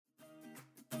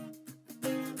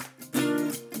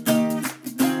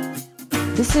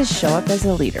This is Show Up as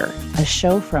a Leader, a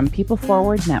show from People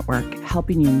Forward Network,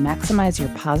 helping you maximize your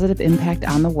positive impact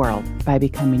on the world by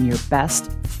becoming your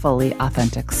best, fully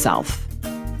authentic self.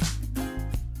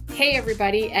 Hey,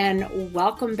 everybody, and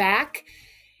welcome back.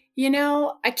 You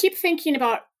know, I keep thinking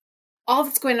about all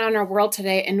that's going on in our world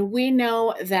today, and we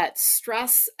know that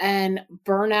stress and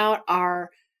burnout are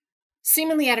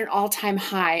seemingly at an all-time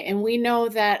high, and we know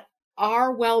that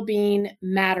our well-being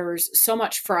matters so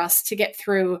much for us to get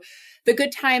through the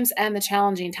good times and the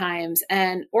challenging times.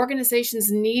 And organizations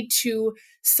need to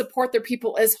support their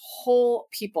people as whole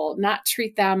people, not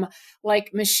treat them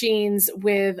like machines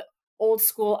with old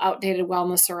school, outdated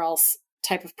wellness or else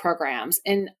type of programs.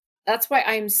 And that's why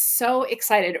I'm so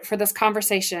excited for this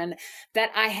conversation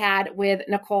that I had with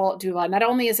Nicole Dula. Not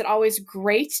only is it always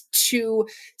great to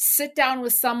sit down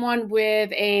with someone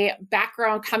with a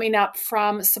background coming up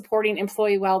from supporting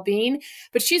employee well-being,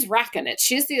 but she's rocking it.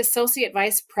 She's the Associate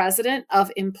Vice President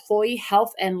of Employee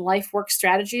Health and Life Work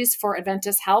Strategies for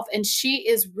Adventist Health. And she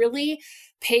is really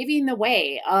paving the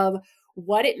way of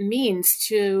what it means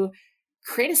to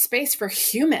create a space for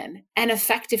human and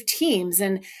effective teams.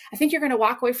 And I think you're going to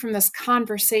walk away from this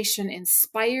conversation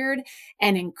inspired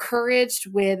and encouraged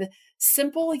with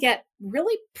simple yet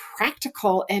really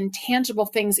practical and tangible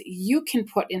things you can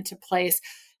put into place,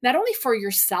 not only for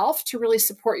yourself to really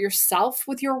support yourself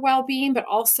with your well-being, but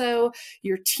also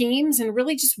your teams, and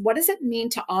really just what does it mean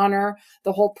to honor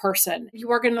the whole person.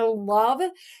 You are going to love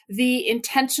the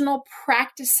intentional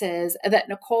practices that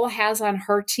Nicole has on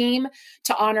her team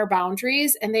to honor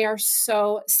boundaries, and they are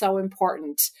so, so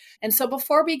important. And so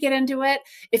before we get into it,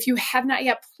 if you have not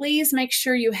yet, please make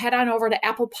sure you head on over to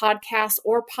Apple Podcasts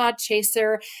or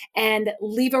Podchaser and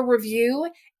leave a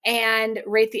review and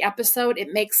rate the episode.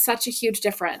 It makes such a huge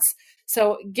difference.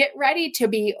 So get ready to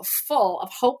be full of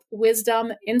hope,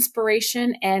 wisdom,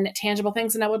 inspiration, and tangible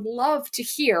things. And I would love to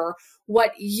hear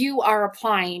what you are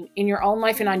applying in your own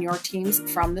life and on your teams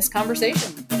from this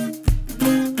conversation.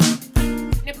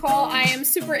 Nicole, I am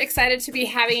super excited to be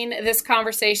having this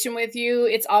conversation with you.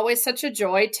 It's always such a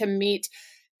joy to meet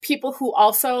people who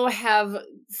also have,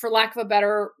 for lack of a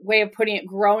better way of putting it,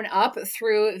 grown up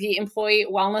through the employee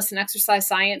wellness and exercise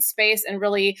science space and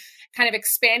really kind of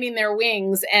expanding their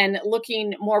wings and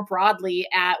looking more broadly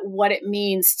at what it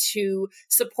means to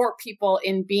support people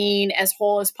in being as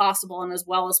whole as possible and as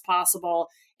well as possible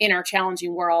in our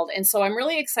challenging world. And so I'm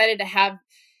really excited to have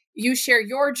you share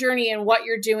your journey and what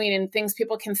you're doing and things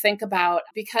people can think about,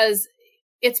 because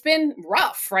it's been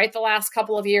rough, right? The last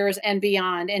couple of years and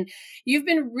beyond. And you've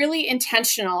been really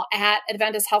intentional at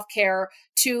Adventist Healthcare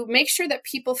to make sure that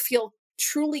people feel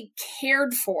truly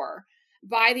cared for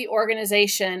by the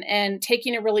organization and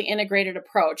taking a really integrated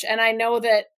approach. And I know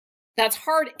that that's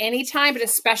hard anytime, but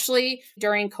especially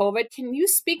during COVID. Can you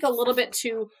speak a little bit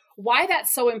to why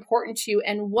that's so important to you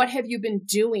and what have you been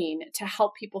doing to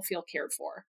help people feel cared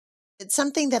for? It's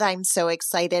something that I'm so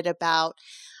excited about.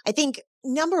 I think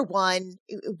number one,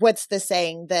 what's the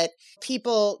saying that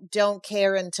people don't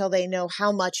care until they know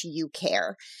how much you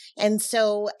care. And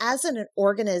so as an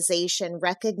organization,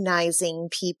 recognizing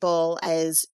people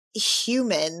as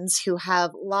humans who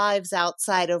have lives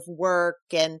outside of work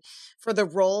and for the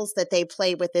roles that they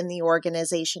play within the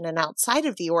organization and outside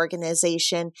of the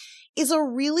organization is a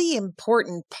really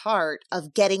important part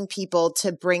of getting people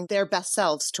to bring their best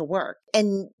selves to work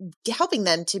and helping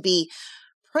them to be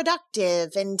productive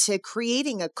and to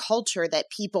creating a culture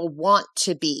that people want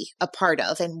to be a part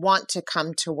of and want to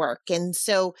come to work. And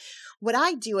so what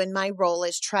I do in my role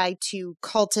is try to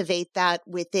cultivate that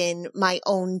within my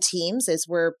own teams as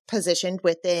we're positioned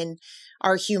within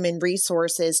our human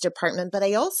resources department. But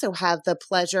I also have the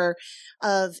pleasure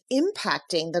of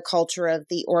impacting the culture of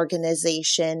the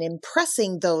organization,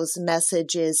 impressing those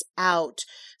messages out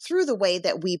through the way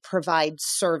that we provide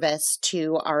service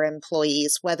to our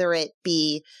employees, whether it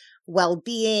be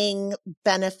well-being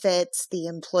benefits, the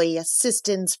employee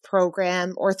assistance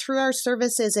program, or through our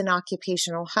services in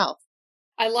occupational health.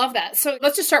 I love that. So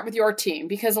let's just start with your team,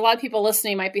 because a lot of people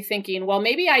listening might be thinking, well,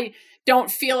 maybe I don't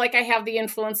feel like I have the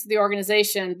influence of the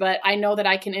organization, but I know that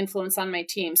I can influence on my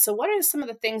team. So what are some of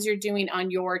the things you're doing on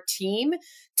your team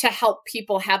to help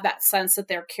people have that sense that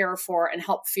they're cared for and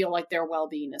help feel like their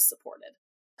well-being is supported?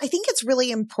 I think it's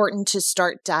really important to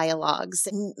start dialogues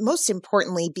and most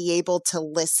importantly, be able to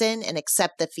listen and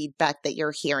accept the feedback that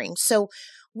you're hearing. So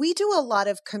we do a lot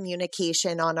of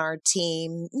communication on our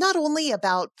team, not only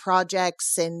about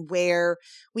projects and where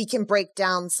we can break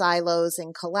down silos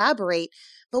and collaborate,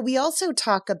 but we also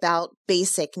talk about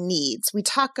basic needs. We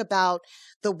talk about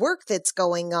the work that's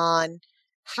going on,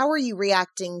 How are you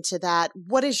reacting to that?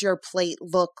 What does your plate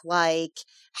look like?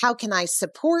 How can I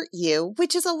support you?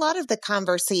 Which is a lot of the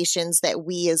conversations that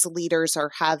we as leaders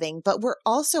are having, but we're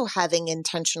also having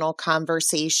intentional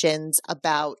conversations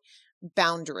about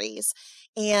boundaries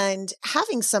and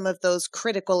having some of those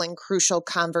critical and crucial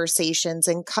conversations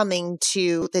and coming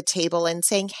to the table and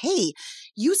saying, hey,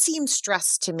 you seem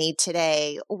stressed to me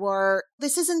today, or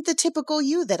this isn't the typical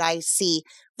you that I see.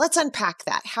 Let's unpack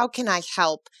that. How can I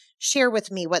help? Share with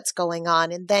me what's going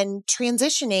on. And then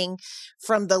transitioning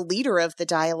from the leader of the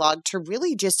dialogue to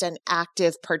really just an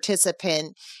active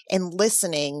participant and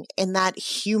listening in that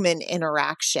human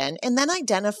interaction. And then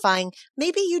identifying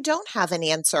maybe you don't have an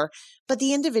answer, but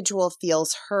the individual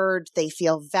feels heard, they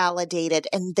feel validated,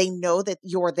 and they know that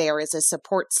you're there as a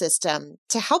support system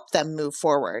to help them move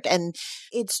forward. And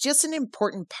it's just an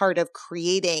important part of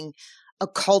creating a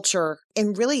culture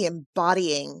and really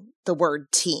embodying the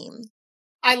word team.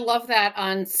 I love that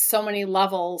on so many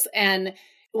levels. And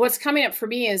what's coming up for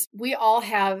me is we all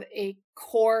have a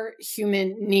core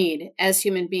human need as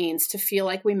human beings to feel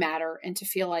like we matter and to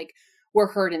feel like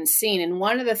we're heard and seen. And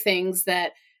one of the things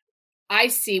that I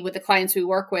see with the clients we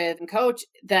work with and coach,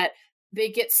 that they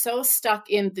get so stuck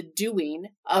in the doing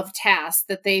of tasks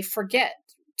that they forget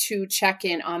to check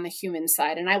in on the human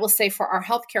side. And I will say for our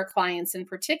healthcare clients in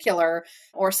particular,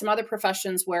 or some other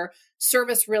professions where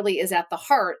service really is at the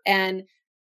heart, and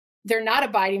they're not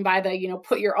abiding by the,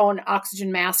 put your own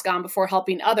oxygen mask on before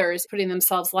helping others, putting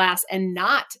themselves last and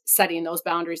not setting those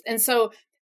boundaries. And so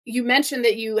you mentioned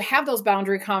that you have those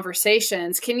boundary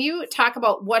conversations. Can you talk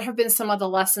about what have been some of the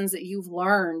lessons that you've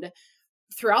learned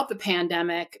throughout the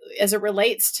pandemic as it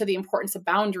relates to the importance of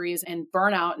boundaries and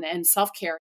burnout and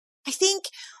self-care? I think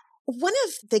one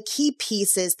of the key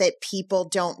pieces that people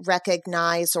don't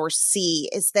recognize or see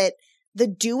is that the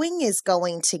doing is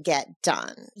going to get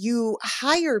done. You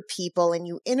hire people and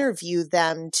you interview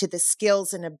them to the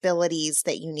skills and abilities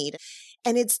that you need.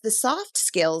 And it's the soft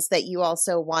skills that you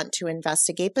also want to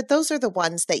investigate, but those are the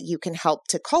ones that you can help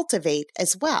to cultivate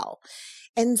as well.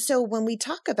 And so when we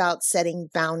talk about setting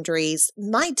boundaries,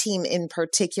 my team in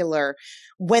particular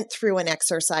went through an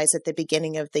exercise at the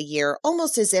beginning of the year,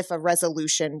 almost as if a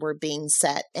resolution were being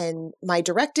set. And my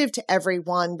directive to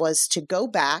everyone was to go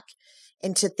back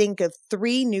and to think of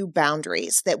 3 new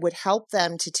boundaries that would help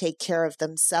them to take care of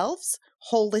themselves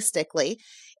holistically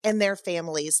and their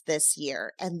families this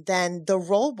year. And then the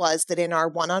role was that in our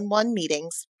one-on-one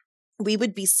meetings, we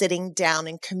would be sitting down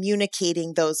and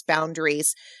communicating those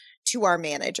boundaries to our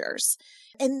managers.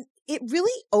 And it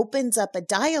really opens up a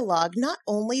dialogue, not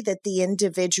only that the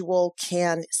individual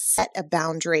can set a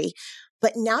boundary,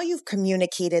 but now you've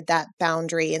communicated that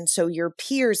boundary. And so your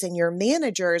peers and your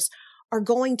managers are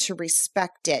going to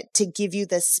respect it to give you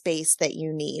the space that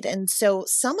you need. And so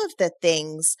some of the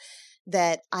things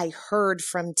that I heard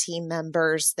from team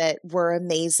members that were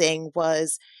amazing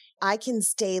was, I can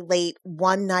stay late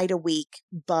one night a week,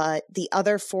 but the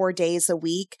other 4 days a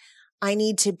week, I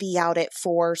need to be out at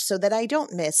 4 so that I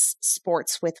don't miss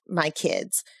sports with my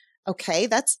kids. Okay,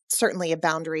 that's certainly a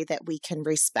boundary that we can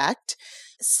respect.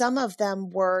 Some of them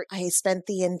were, I spent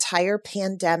the entire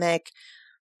pandemic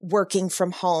working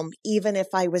from home, even if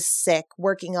I was sick,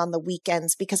 working on the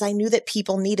weekends, because I knew that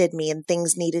people needed me and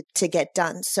things needed to get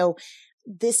done. So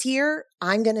this year,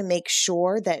 I'm going to make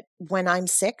sure that when I'm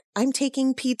sick, I'm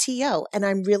taking PTO and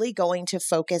I'm really going to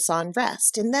focus on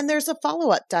rest. And then there's a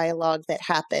follow-up dialogue that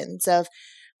happens of,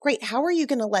 great, how are you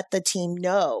going to let the team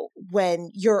know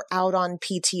when you're out on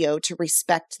PTO to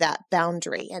respect that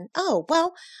boundary? And, oh,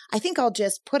 well, I think I'll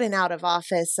just put an out of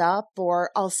office up, or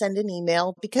I'll send an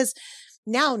email, because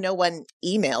now no one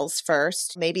emails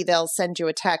first. Maybe they'll send you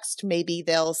a text. Maybe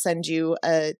they'll send you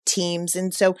a Teams.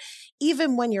 And so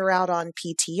even when you're out on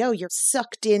PTO, you're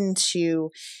sucked into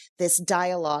this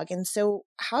dialogue. And so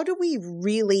how do we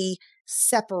really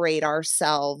separate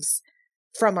ourselves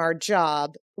from our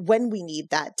job when we need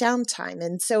that downtime?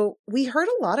 And so we heard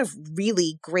a lot of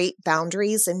really great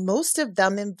boundaries, and most of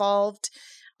them involved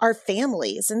our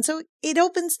families. And so it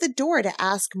opens the door to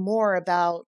ask more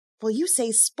about, well, you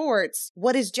say sports.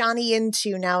 What is Johnny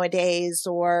into nowadays?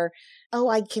 Or, oh,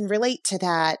 I can relate to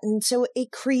that. And so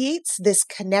it creates this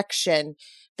connection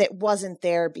that wasn't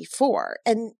there before.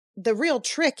 And the real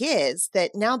trick is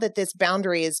that now that this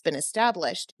boundary has been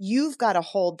established, you've got to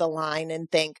hold the line and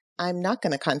think, I'm not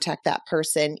going to contact that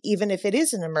person, even if it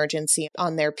is an emergency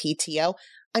on their PTO.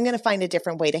 I'm going to find a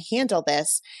different way to handle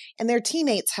this. And their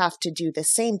teammates have to do the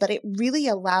same. But it really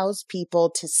allows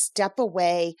people to step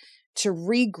away, to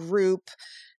regroup,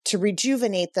 to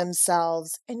rejuvenate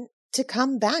themselves, and to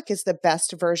come back as the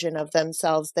best version of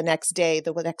themselves the next day,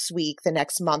 the next week, the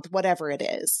next month, whatever it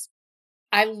is.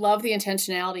 I love the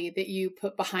intentionality that you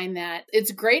put behind that.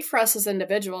 It's great for us as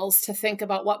individuals to think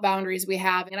about what boundaries we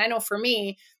have. And I know for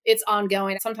me, it's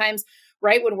ongoing. Sometimes,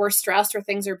 right, when we're stressed or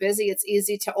things are busy, it's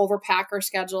easy to overpack our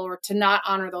schedule or to not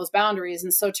honor those boundaries.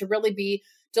 And so to really be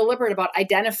deliberate about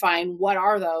identifying what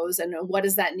are those and what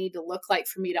does that need to look like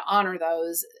for me to honor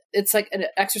those. It's like an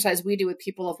exercise we do with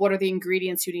people of what are the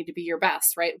ingredients you need to be your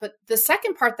best, right? But the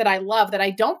second part that I love that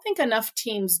I don't think enough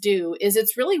teams do is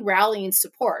it's really rallying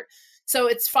support. So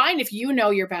it's fine if you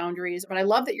know your boundaries, but I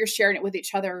love that you're sharing it with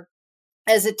each other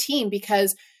as a team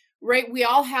because, right, we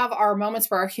all have our moments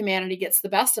where our humanity gets the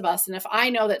best of us. And if I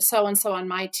know that so-and-so on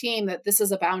my team, that this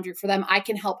is a boundary for them, I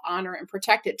can help honor and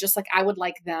protect it, just like I would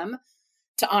like them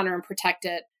to honor and protect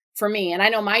it for me. And I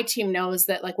know my team knows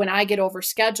that like when I get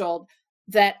overscheduled,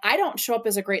 that I don't show up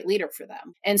as a great leader for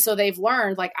them. And so they've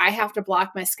learned like I have to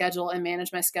block my schedule and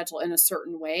manage my schedule in a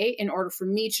certain way in order for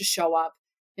me to show up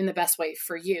in the best way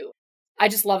for you. I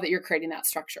just love that you're creating that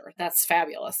structure. That's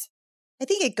fabulous. I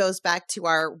think it goes back to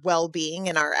our well-being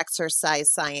and our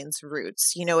exercise science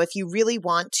roots. You know, if you really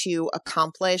want to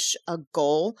accomplish a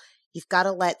goal, you've got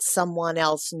to let someone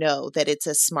else know that it's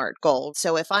a smart goal.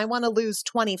 So if I want to lose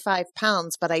 25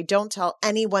 pounds, but I don't tell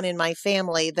anyone in my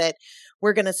family that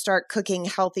we're going to start cooking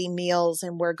healthy meals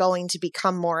and we're going to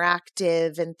become more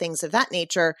active and things of that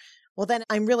nature, well, then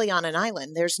I'm really on an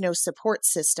island. There's no support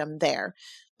system there.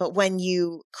 But when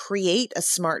you create a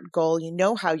SMART goal, you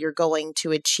know how you're going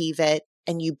to achieve it,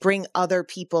 and you bring other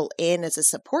people in as a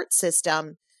support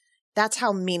system, that's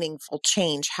how meaningful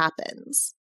change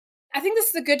happens. I think this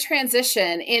is a good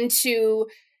transition into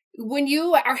when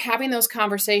you are having those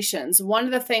conversations. One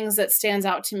of the things that stands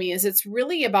out to me is it's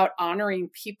really about honoring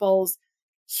people's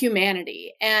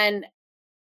humanity. And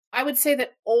I would say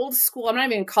that old school, I'm not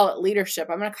even going to call it leadership,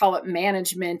 I'm going to call it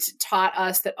management, taught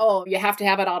us that, oh, you have to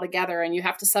have it all together and you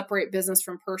have to separate business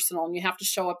from personal and you have to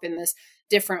show up in this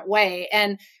different way.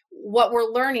 And what we're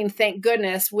learning, thank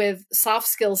goodness, with soft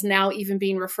skills now even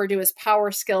being referred to as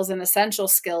power skills and essential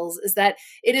skills, is that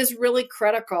it is really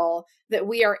critical that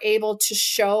we are able to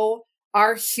show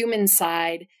our human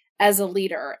side as a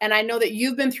leader. And I know that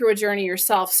you've been through a journey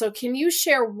yourself. So can you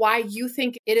share why you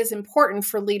think it is important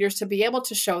for leaders to be able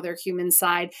to show their human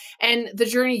side and the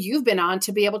journey you've been on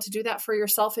to be able to do that for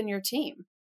yourself and your team?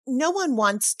 No one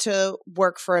wants to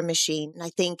work for a machine. I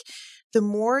think the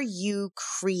more you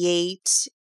create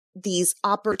these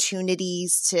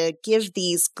opportunities to give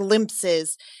these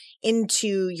glimpses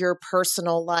into your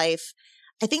personal life,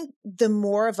 I think the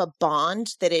more of a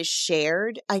bond that is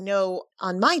shared. I know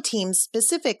on my team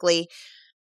specifically,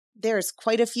 there's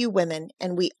quite a few women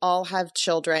and we all have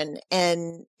children.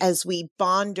 And as we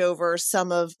bond over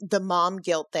some of the mom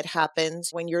guilt that happens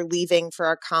when you're leaving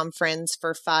for a conference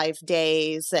for 5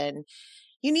 days, and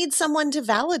you need someone to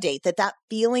validate that that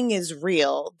feeling is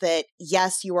real, that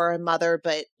yes, you are a mother,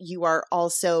 but you are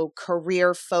also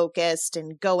career focused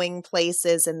and going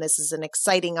places. And this is an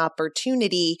exciting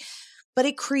opportunity. But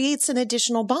it creates an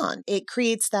additional bond. It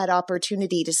creates that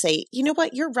opportunity to say, you know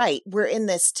what, you're right. We're in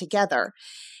this together.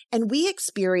 And we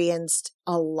experienced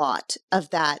a lot of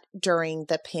that during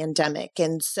the pandemic.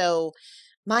 And so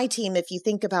my team, if you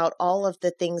think about all of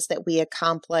the things that we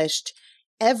accomplished,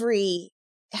 every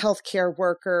healthcare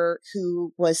worker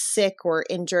who was sick or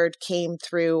injured came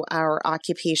through our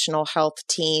occupational health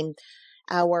team.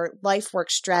 Our LifeWork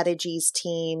Strategies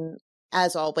team,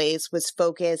 as always, was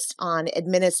focused on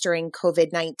administering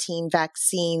COVID-19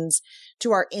 vaccines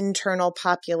to our internal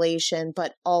population,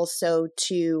 but also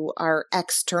to our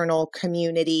external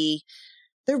community.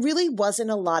 There really wasn't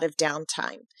a lot of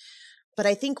downtime. But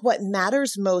I think what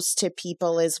matters most to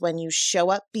people is when you show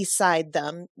up beside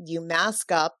them, you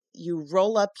mask up, you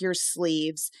roll up your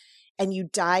sleeves, and you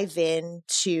dive in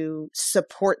to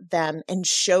support them and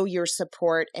show your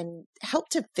support and help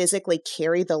to physically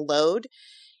carry the load.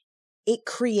 It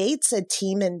creates a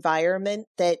team environment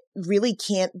that really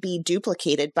can't be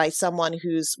duplicated by someone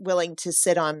who's willing to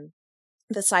sit on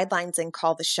the sidelines and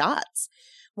call the shots.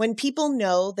 When people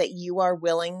know that you are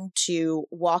willing to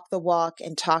walk the walk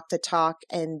and talk the talk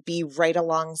and be right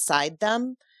alongside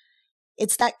them,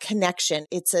 it's that connection.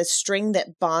 It's a string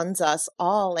that bonds us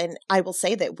all. And I will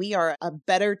say that we are a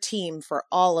better team for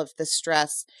all of the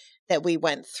stress that we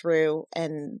went through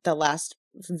in the last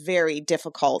very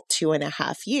difficult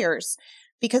 2.5 years,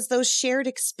 because those shared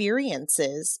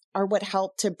experiences are what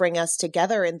help to bring us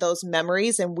together in those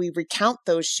memories. And we recount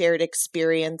those shared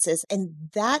experiences, and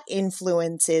that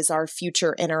influences our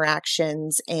future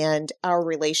interactions and our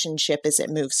relationship as it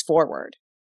moves forward.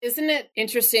 Isn't it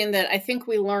interesting that I think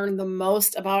we learn the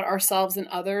most about ourselves and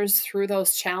others through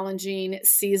those challenging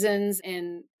seasons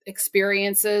and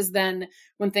experiences than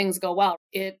when things go well?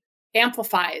 it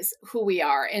amplifies who we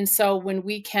are. And so when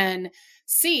we can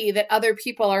see that other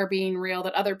people are being real,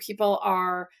 that other people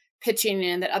are pitching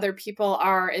in, that other people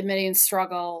are admitting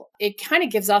struggle, it kind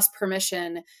of gives us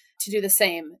permission to do the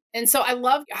same. And so I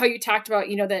love how you talked about,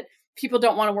 that people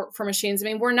don't want to work for machines. I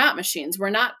mean, we're not machines. We're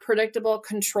not predictable,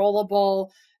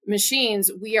 controllable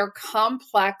machines. We are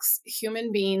complex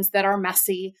human beings that are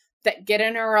messy, that get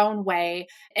in our own way,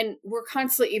 and we're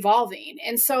constantly evolving.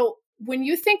 And so when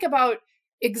you think about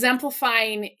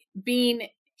exemplifying being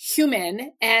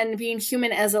human and being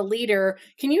human as a leader,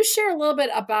 can you share a little bit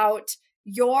about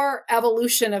your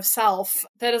evolution of self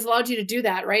that has allowed you to do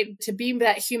that, right? To be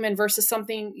that human versus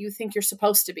something you think you're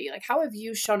supposed to be? Like, how have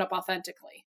you shown up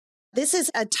authentically? This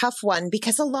is a tough one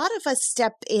because a lot of us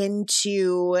step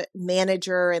into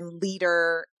manager and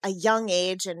leader a young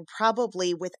age and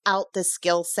probably without the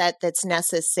skill set that's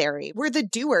necessary. We're the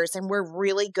doers and we're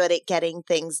really good at getting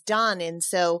things done. And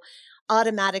so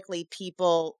automatically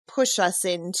people push us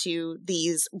into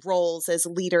these roles as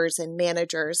leaders and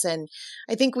managers. And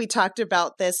I think we talked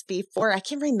about this before. I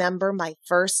can remember my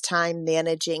first time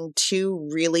managing two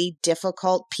really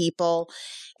difficult people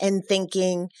and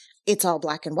thinking, it's all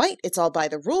black and white. It's all by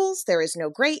the rules. There is no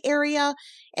gray area.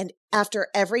 And after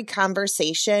every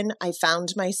conversation, I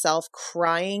found myself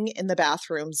crying in the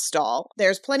bathroom stall.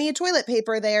 There's plenty of toilet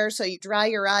paper there, so you dry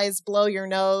your eyes, blow your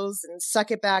nose, and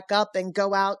suck it back up and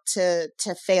go out to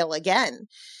fail again.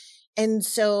 And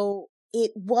so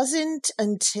it wasn't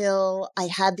until I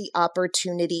had the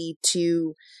opportunity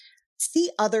to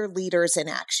see other leaders in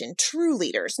action, true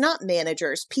leaders, not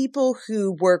managers, people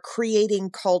who were creating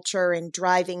culture and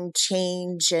driving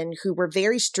change and who were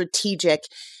very strategic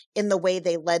in the way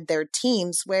they led their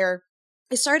teams, where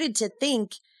I started to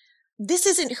think, this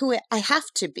isn't who I have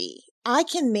to be. I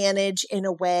can manage in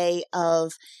a way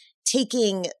of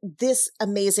taking this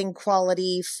amazing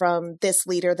quality from this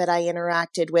leader that I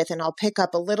interacted with, and I'll pick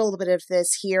up a little bit of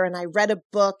this here, and I read a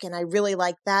book and I really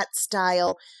like that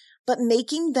style, but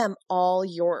making them all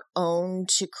your own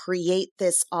to create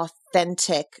this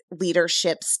authentic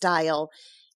leadership style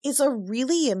is a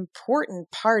really important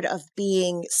part of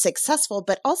being successful,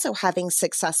 but also having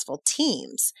successful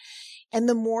teams. And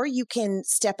the more you can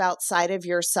step outside of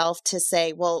yourself to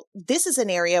say, well, this is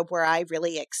an area where I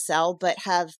really excel, but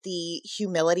have the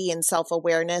humility and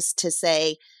self-awareness to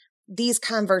say, these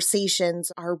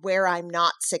conversations are where I'm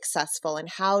not successful, and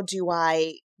how do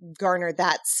I garner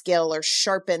that skill or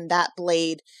sharpen that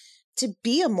blade to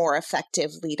be a more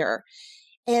effective leader?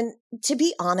 And to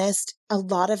be honest, a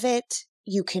lot of it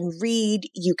you can read,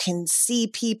 you can see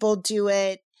people do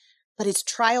it, but it's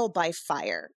trial by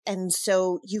fire. And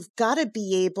so you've got to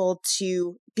be able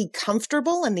to be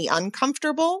comfortable in the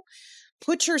uncomfortable,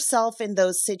 put yourself in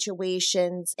those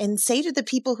situations and say to the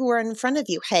people who are in front of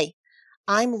you, hey,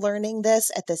 I'm learning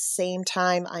this at the same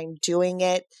time I'm doing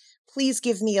it. Please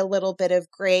give me a little bit of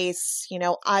grace.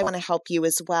 I want to help you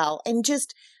as well. And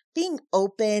just being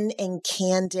open and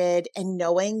candid and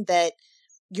knowing that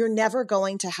you're never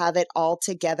going to have it all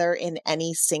together in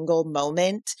any single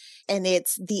moment. And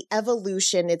it's the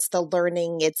evolution, it's the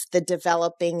learning, it's the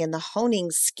developing and the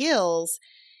honing skills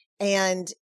and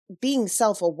being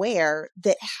self-aware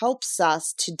that helps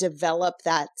us to develop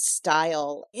that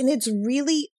style. And it's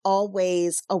really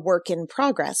always a work in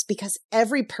progress because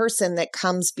every person that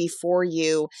comes before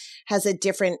you has a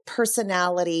different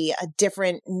personality, a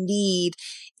different need,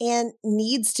 and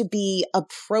needs to be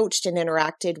approached and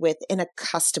interacted with in a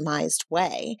customized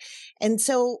way. And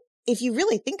so if you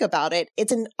really think about it,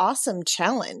 it's an awesome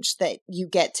challenge that you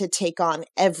get to take on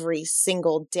every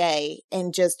single day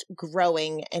and just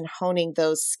growing and honing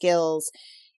those skills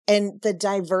and the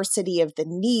diversity of the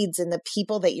needs and the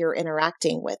people that you're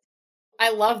interacting with. I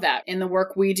love that. In the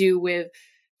work we do with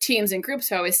teams and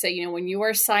groups, I always say, when you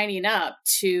are signing up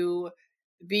to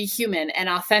be human and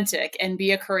authentic and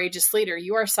be a courageous leader,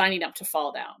 you are signing up to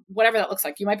fall down, whatever that looks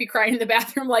like. You might be crying in the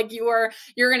bathroom, like you're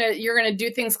going to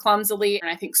do things clumsily. And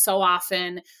I think so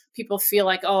often people feel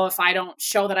like, oh, if I don't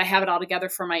show that I have it all together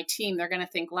for my team, they're going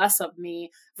to think less of me,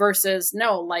 versus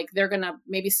no, like they're going to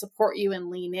maybe support you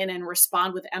and lean in and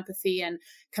respond with empathy and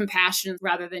compassion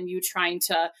rather than you trying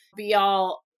to be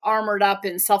all armored up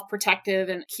and self-protective,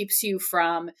 and keeps you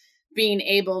from being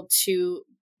able to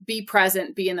be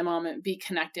present, be in the moment, be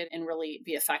connected, and really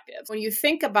be effective. When you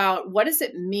think about what does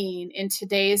it mean in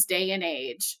today's day and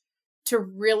age to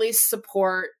really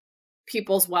support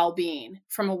people's well-being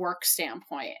from a work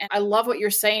standpoint. And I love what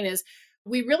you're saying is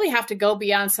we really have to go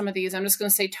beyond some of these, I'm just going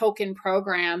to say token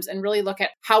programs, and really look at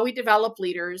how we develop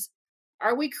leaders.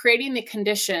 Are we creating the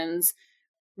conditions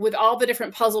with all the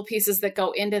different puzzle pieces that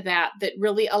go into that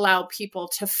really allow people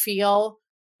to feel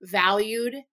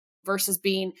valued versus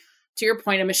being, to your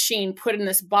point, a machine put in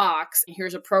this box. And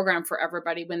here's a program for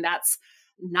everybody, when that's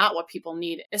not what people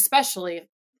need, especially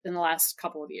in the last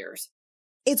couple of years.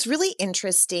 It's really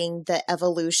interesting, the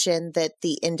evolution that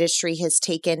the industry has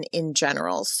taken in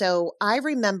general. So I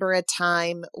remember a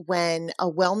time when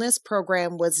a wellness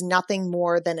program was nothing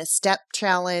more than a step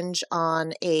challenge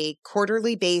on a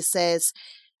quarterly basis.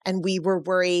 And we were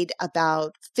worried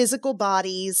about physical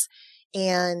bodies,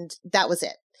 and that was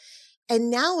it.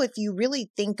 And now, if you really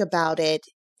think about it,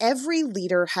 every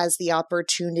leader has the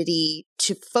opportunity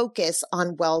to focus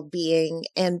on well-being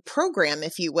and program,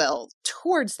 if you will,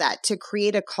 towards that, to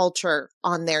create a culture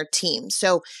on their team.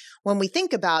 So when we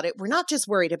think about it, we're not just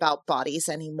worried about bodies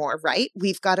anymore, right?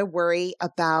 We've got to worry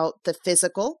about the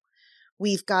physical.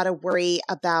 We've got to worry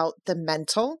about the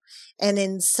mental. And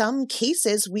in some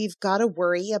cases, we've got to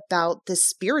worry about the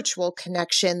spiritual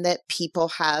connection that people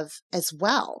have as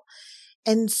well.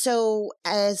 And so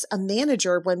as a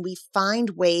manager, when we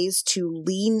find ways to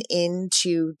lean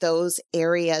into those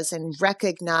areas and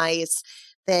recognize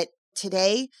that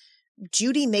today,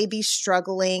 Judy may be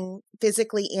struggling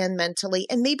physically and mentally,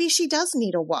 and maybe she does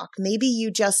need a walk. Maybe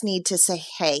you just need to say,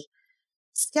 hey,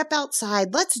 step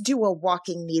outside. Let's do a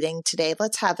walking meeting today.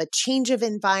 Let's have a change of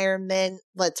environment.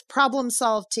 Let's problem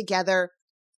solve together.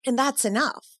 And that's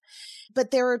enough.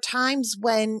 But there are times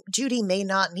when Judy may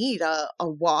not need a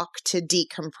walk to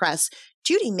decompress.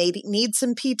 Judy may need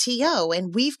some PTO,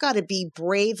 and we've got to be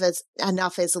brave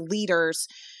enough as leaders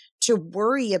to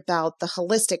worry about the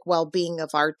holistic well-being of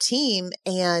our team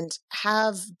and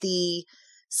have the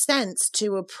sense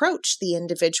to approach the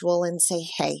individual and say,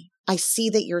 hey, I see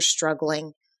that you're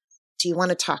struggling. Do you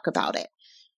want to talk about it?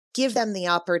 Give them the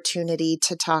opportunity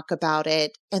to talk about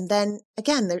it. And then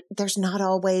again, there's not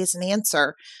always an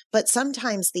answer, but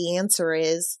sometimes the answer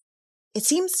is, it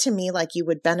seems to me like you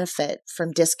would benefit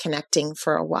from disconnecting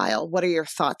for a while. What are your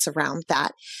thoughts around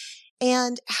that?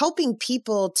 And helping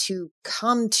people to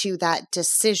come to that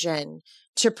decision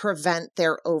to prevent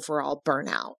their overall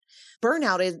burnout.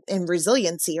 Burnout and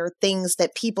resiliency are things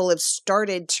that people have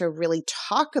started to really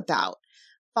talk about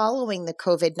following the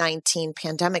COVID-19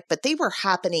 pandemic, but they were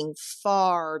happening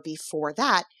far before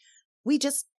that. We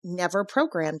just never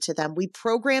programmed to them. We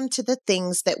programmed to the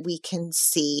things that we can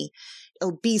see: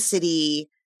 obesity,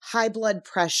 high blood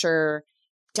pressure,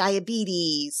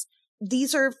 diabetes.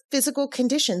 These are physical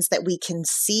conditions that we can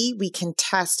see, we can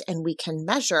test, and we can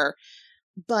measure.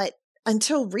 But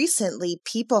until recently,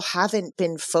 people haven't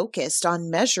been focused on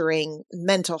measuring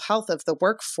mental health of the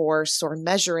workforce or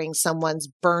measuring someone's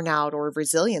burnout or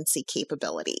resiliency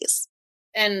capabilities.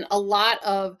 And a lot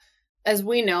of, as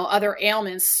we know, other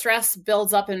ailments, stress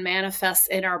builds up and manifests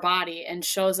in our body and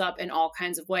shows up in all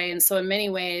kinds of ways. And so in many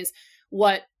ways,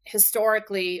 what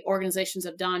historically organizations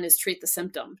have done is treat the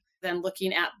symptom, then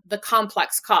looking at the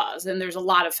complex cause. And there's a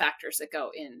lot of factors that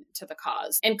go into the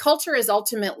cause. And culture is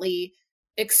ultimately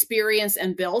experienced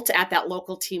and built at that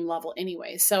local team level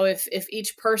anyway. So if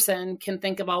each person can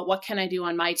think about, what can I do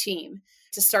on my team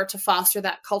to start to foster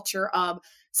that culture of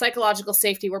psychological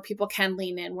safety, where people can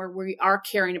lean in, where we are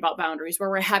caring about boundaries, where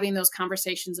we're having those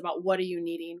conversations about what are you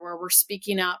needing, where we're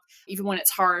speaking up, even when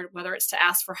it's hard, whether it's to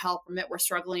ask for help, admit we're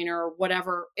struggling or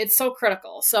whatever. It's so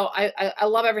critical. So I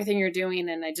love everything you're doing,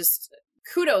 and I just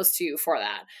kudos to you for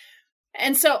that.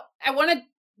 And so I want to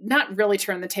not really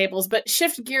turn the tables, but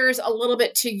shift gears a little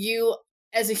bit to you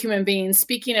as a human being.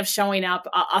 Speaking of showing up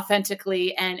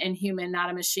authentically and human, not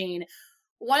a machine.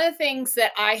 One of the things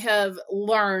that I have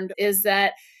learned is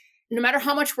that no matter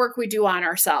how much work we do on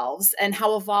ourselves and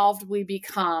how evolved we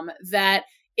become, that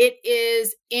it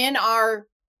is in our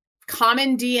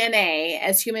common DNA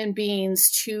as human beings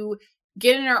to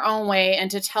get in our own way and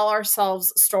to tell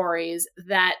ourselves stories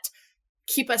that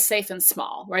keep us safe and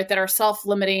small, right? That are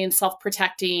self-limiting,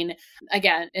 self-protecting,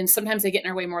 again, and sometimes they get in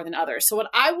our way more than others. So what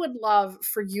I would love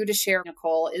for you to share,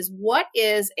 Nicole, is what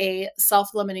is a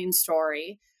self-limiting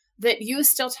story that you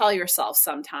still tell yourself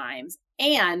sometimes?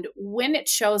 And when it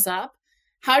shows up,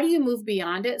 how do you move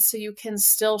beyond it so you can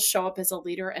still show up as a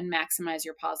leader and maximize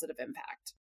your positive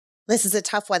impact? This is a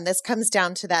tough one. This comes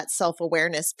down to that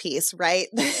self-awareness piece, right?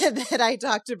 that I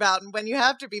talked about. And when you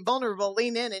have to be vulnerable,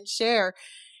 lean in and share.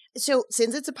 So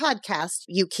since it's a podcast,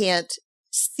 you can't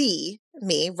see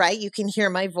me, right? You can hear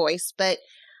my voice, but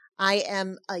I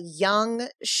am a young,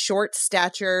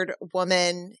 short-statured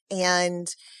woman. And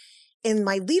in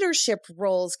my leadership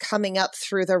roles coming up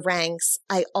through the ranks,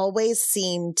 I always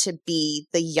seem to be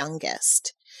the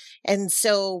youngest. And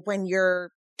so when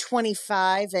you're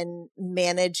 25 and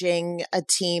managing a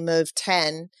team of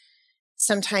 10,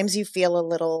 sometimes you feel a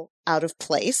little out of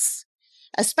place.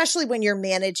 especially when you're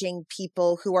managing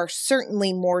people who are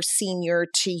certainly more senior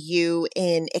to you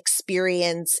in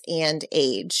experience and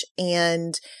age.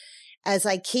 And as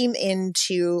I came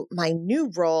into my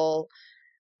new role,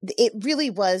 it really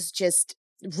was just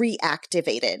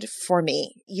reactivated for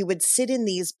me. You would sit in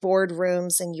these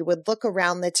boardrooms and you would look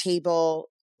around the table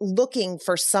looking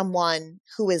for someone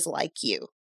who is like you,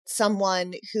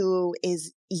 someone who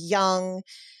is young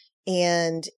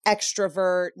and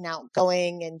extrovert and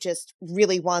outgoing and just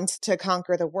really wants to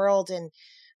conquer the world. And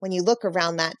when you look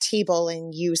around that table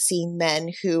and you see men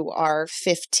who are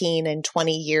 15 and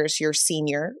 20 years your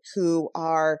senior, who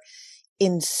are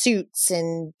in suits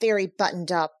and very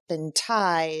buttoned up and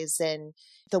ties, and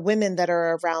the women that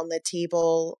are around the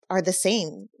table are the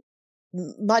same,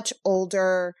 much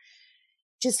older,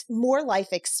 just more life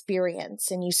experience.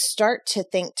 And you start to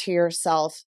think to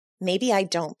yourself, maybe I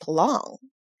don't belong.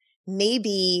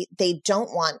 Maybe they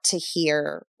don't want to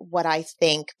hear what I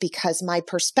think because my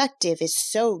perspective is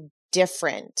so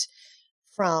different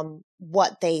from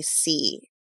what they see.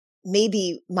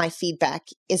 Maybe my feedback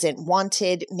isn't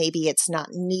wanted. Maybe it's not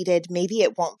needed. Maybe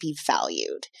it won't be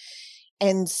valued.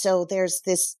 And so there's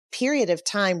this period of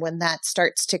time when that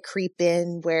starts to creep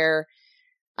in where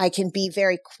I can be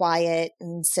very quiet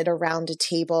and sit around a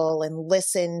table and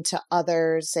listen to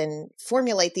others and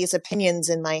formulate these opinions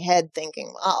in my head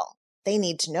thinking, oh, they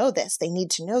need to know this. They need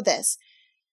to know this.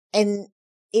 And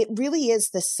it really is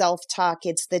the self-talk.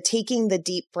 It's the taking the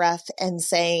deep breath and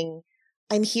saying,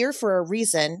 I'm here for a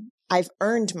reason. I've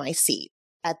earned my seat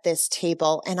at this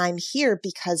table, and I'm here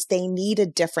because they need a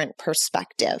different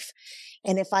perspective.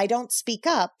 And if I don't speak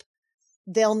up,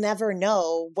 they'll never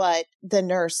know what the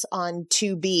nurse on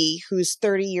 2B who's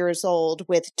 30 years old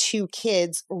with 2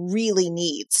 kids really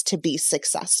needs to be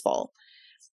successful.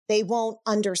 They won't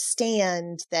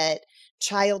understand that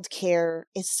childcare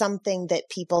is something that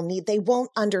people need. They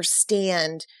won't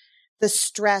understand the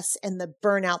stress and the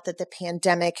burnout that the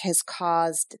pandemic has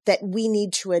caused that we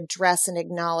need to address and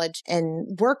acknowledge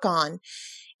and work on.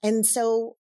 And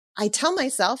so I tell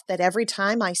myself that every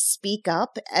time I speak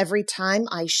up, every time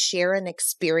I share an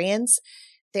experience,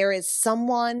 there is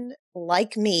someone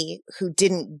like me who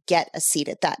didn't get a seat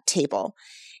at that table.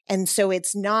 And so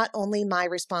it's not only my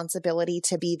responsibility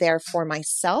to be there for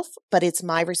myself, but it's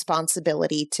my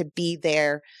responsibility to be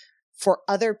there for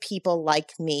other people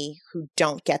like me who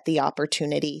don't get the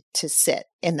opportunity to sit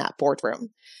in that boardroom.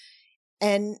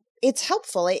 And it's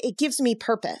helpful. It gives me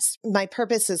purpose. My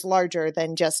purpose is larger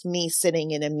than just me sitting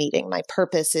in a meeting. My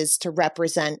purpose is to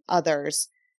represent others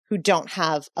who don't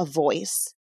have a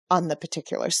voice on the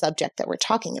particular subject that we're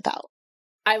talking about.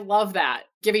 I love that.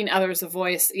 Giving others a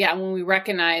voice. Yeah. When we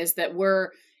recognize that we're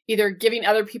either giving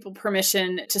other people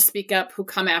permission to speak up who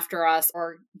come after us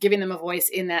or giving them a voice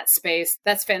in that space.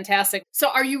 That's fantastic. So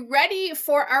are you ready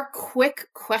for our quick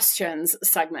questions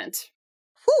segment?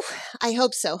 Whew, I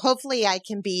hope so. Hopefully I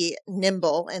can be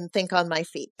nimble and think on my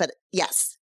feet, but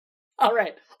yes. All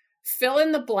right. Fill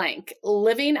in the blank.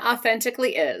 Living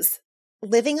authentically is.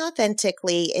 Living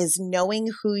authentically is knowing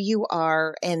who you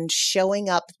are and showing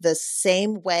up the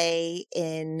same way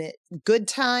in good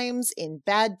times, in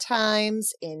bad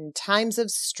times, in times of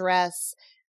stress,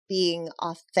 being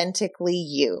authentically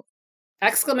you.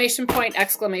 Exclamation point,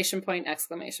 exclamation point,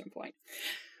 exclamation point.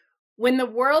 When the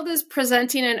world is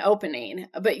presenting an opening,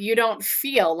 but you don't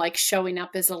feel like showing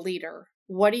up as a leader,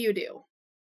 what do you do?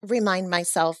 Remind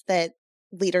myself that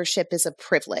leadership is a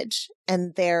privilege,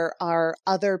 and there are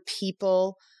other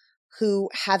people who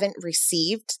haven't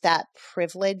received that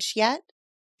privilege yet,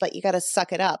 but you got to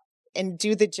suck it up and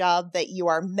do the job that you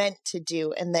are meant to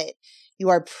do and that you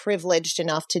are privileged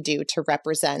enough to do to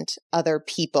represent other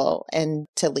people and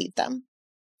to lead them.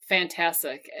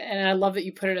 Fantastic. And I love that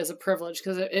you put it as a privilege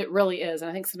because it really is.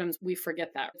 And I think sometimes we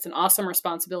forget that. It's an awesome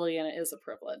responsibility and it is a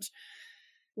privilege.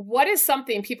 What is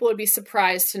something people would be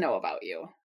surprised to know about you?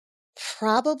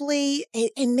 Probably,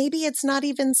 and maybe it's not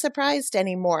even surprised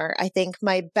anymore. I think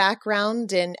my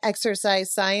background in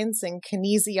exercise science and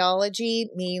kinesiology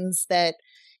means that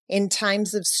in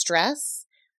times of stress,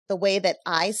 the way that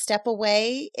I step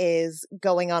away is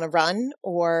going on a run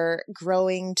or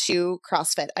going to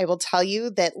CrossFit. I will tell you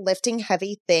that lifting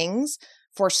heavy things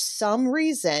for some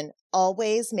reason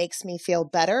always makes me feel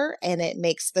better, and it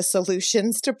makes the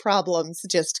solutions to problems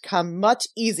just come much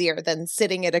easier than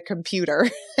sitting at a computer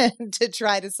to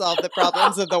try to solve the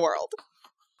problems of the world.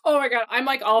 Oh my God. I'm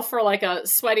like all for like a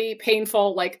sweaty,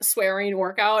 painful, like swearing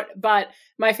workout, but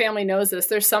my family knows this.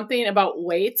 There's something about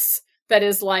weights that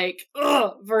is like,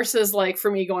 ugh, versus like for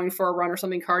me going for a run or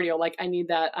something cardio, like I need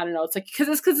that. I don't know. It's like,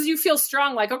 because you feel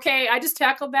strong. Like, okay, I just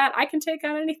tackled that. I can take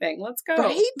on anything. Let's go.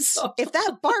 Right? So, if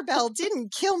that barbell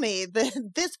didn't kill me,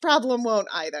 then this problem won't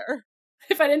either.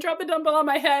 If I didn't drop a dumbbell on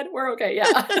my head, we're okay.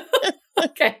 Yeah.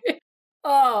 Okay.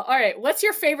 Oh, all right. What's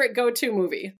your favorite go-to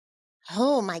movie?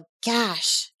 Oh my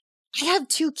gosh. I have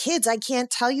 2 kids. I can't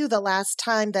tell you the last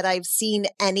time that I've seen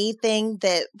anything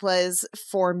that was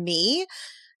for me.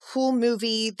 Cool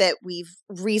movie that we've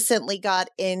recently got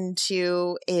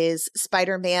into is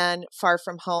Spider-Man Far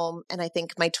From Home. And I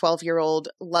think my 12-year-old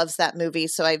loves that movie.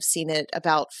 So I've seen it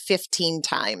about 15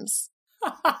 times.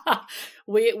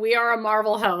 We are a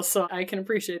Marvel house, so I can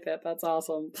appreciate that. That's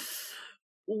awesome.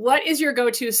 What is your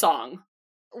go-to song?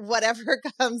 Whatever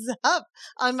comes up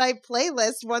on my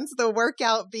playlist once the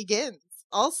workout begins.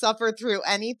 I'll suffer through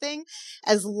anything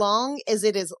as long as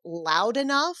it is loud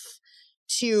enough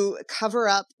to cover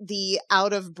up the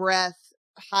out of breath,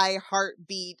 high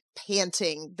heartbeat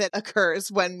panting that occurs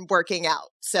when working out.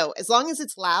 So as long as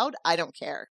it's loud, I don't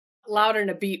care. Louder than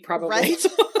a beat, probably. Right?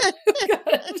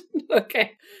 Good.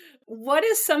 Okay. What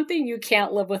is something you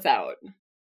can't live without?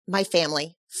 My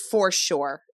family, for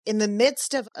sure. In the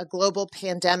midst of a global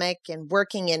pandemic and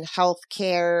working in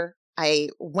healthcare, I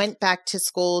went back to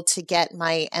school to get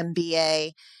my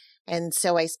MBA. And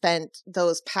so I spent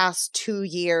those past 2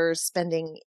 years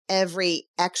spending every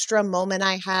extra moment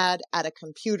I had at a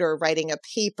computer, writing a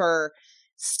paper,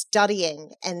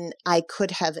 studying. And I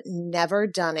could have never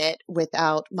done it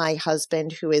without my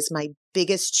husband, who is my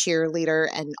biggest cheerleader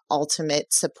and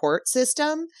ultimate support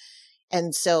system.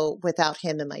 And so without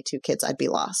him and my 2 kids, I'd be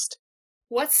lost.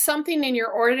 What's something in your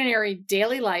ordinary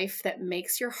daily life that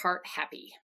makes your heart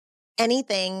happy?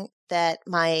 Anything that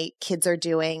my kids are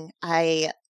doing,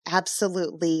 I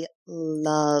absolutely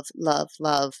love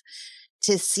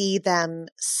to see them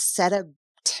set a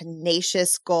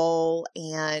tenacious goal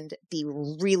and be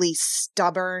really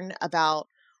stubborn about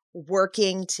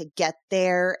working to get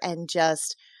there and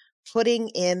just putting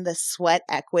in the sweat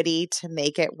equity to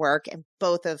make it work. And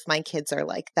both of my kids are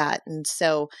like that. And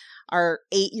so our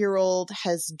 8-year-old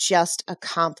has just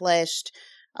accomplished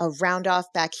a round off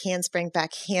back handspring.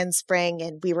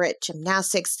 And we were at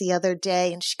gymnastics the other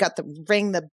day and she got to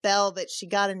ring the bell that she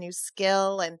got a new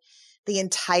skill. And the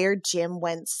entire gym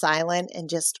went silent and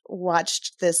just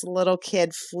watched this little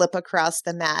kid flip across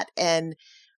the mat. And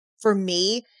for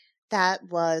me, that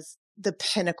was the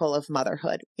pinnacle of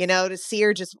motherhood, to see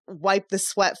her just wipe the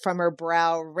sweat from her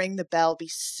brow, ring the bell, be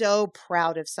so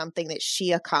proud of something that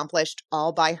she accomplished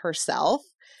all by herself.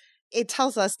 It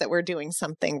tells us that we're doing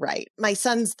something right. My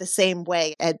son's the same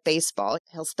way at baseball.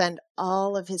 He'll spend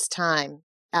all of his time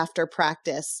after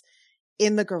practice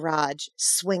in the garage,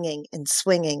 swinging and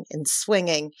swinging and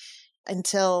swinging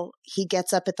until he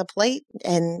gets up at the plate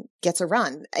and gets a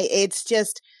run. It's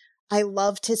just, I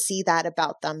love to see that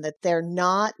about them, that they're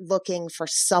not looking for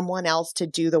someone else to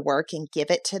do the work and give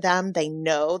it to them. They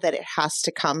know that it has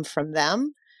to come from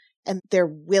them, and they're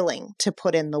willing to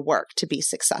put in the work to be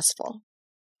successful.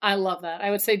 I love that.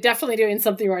 I would say definitely doing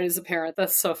something right as a parent.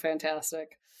 That's so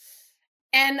fantastic.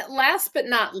 And last but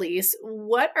not least,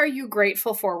 what are you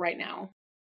grateful for right now?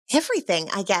 Everything,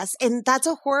 I guess. And that's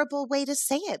a horrible way to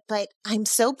say it, but I'm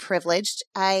so privileged.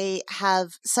 I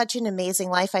have such an amazing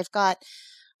life. I've got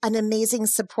an amazing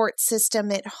support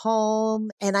system at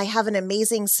home, and I have an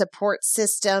amazing support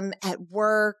system at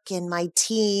work and my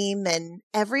team, and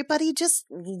everybody just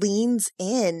leans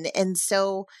in. And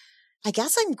so I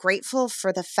guess I'm grateful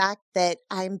for the fact that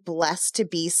I'm blessed to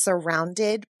be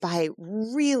surrounded by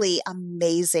really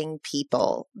amazing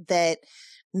people that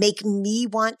make me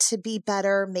want to be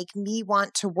better, make me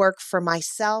want to work for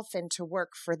myself and to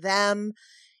work for them,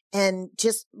 and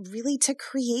just really to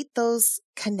create those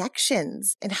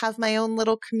connections and have my own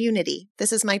little community.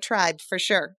 This is my tribe for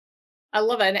sure. I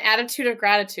love it. An attitude of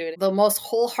gratitude. The most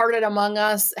wholehearted among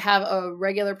us have a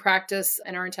regular practice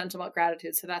and are intentional about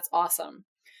gratitude. So that's awesome.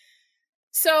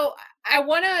 So I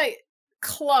want to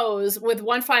close with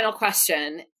one final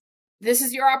question. This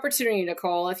is your opportunity,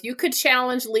 Nicole. If you could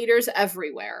challenge leaders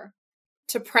everywhere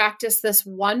to practice this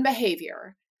one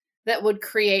behavior that would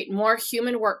create more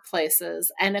human workplaces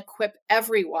and equip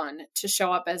everyone to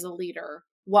show up as a leader,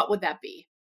 what would that be?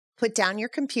 Put down your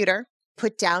computer,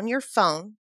 put down your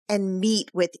phone, and meet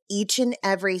with each and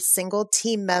every single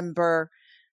team member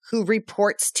who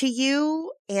reports to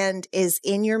you and is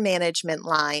in your management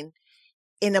line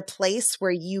in a place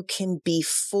where you can be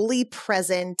fully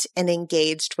present and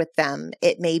engaged with them.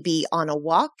 It may be on a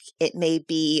walk, it may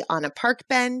be on a park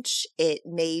bench, it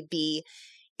may be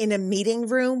in a meeting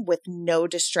room with no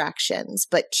distractions,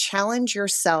 but challenge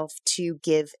yourself to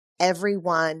give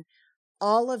everyone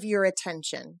all of your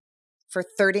attention for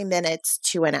 30 minutes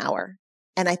to an hour.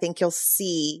 And I think you'll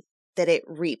see that it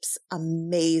reaps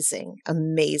amazing,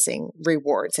 amazing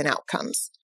rewards and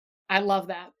outcomes. I love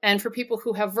that. And for people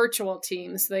who have virtual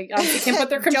teams, they obviously can put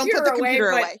their computer, Don't put the computer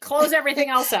away, away. But close everything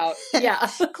else out. Yeah.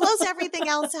 Close everything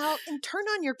else out and turn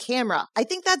on your camera. I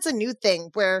think that's a new thing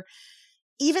where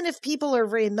even if people are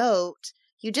remote,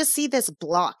 you just see this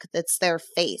block that's their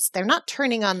face. They're not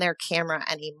turning on their camera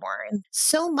anymore. And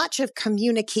so much of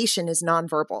communication is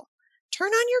nonverbal.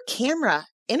 Turn on your camera.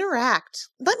 Interact.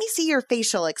 Let me see your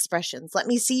facial expressions. Let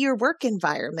me see your work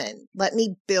environment. Let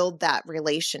me build that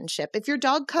relationship. If your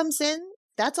dog comes in,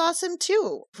 that's awesome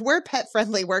too. We're a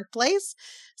pet-friendly workplace.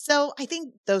 So I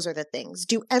think those are the things.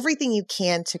 Do everything you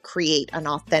can to create an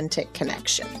authentic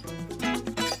connection.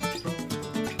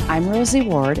 I'm Rosie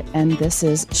Ward, and this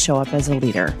is Show Up as a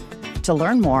Leader. To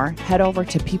learn more, head over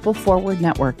to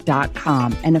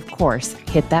peopleforwardnetwork.com and, of course,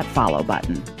 hit that follow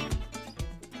button.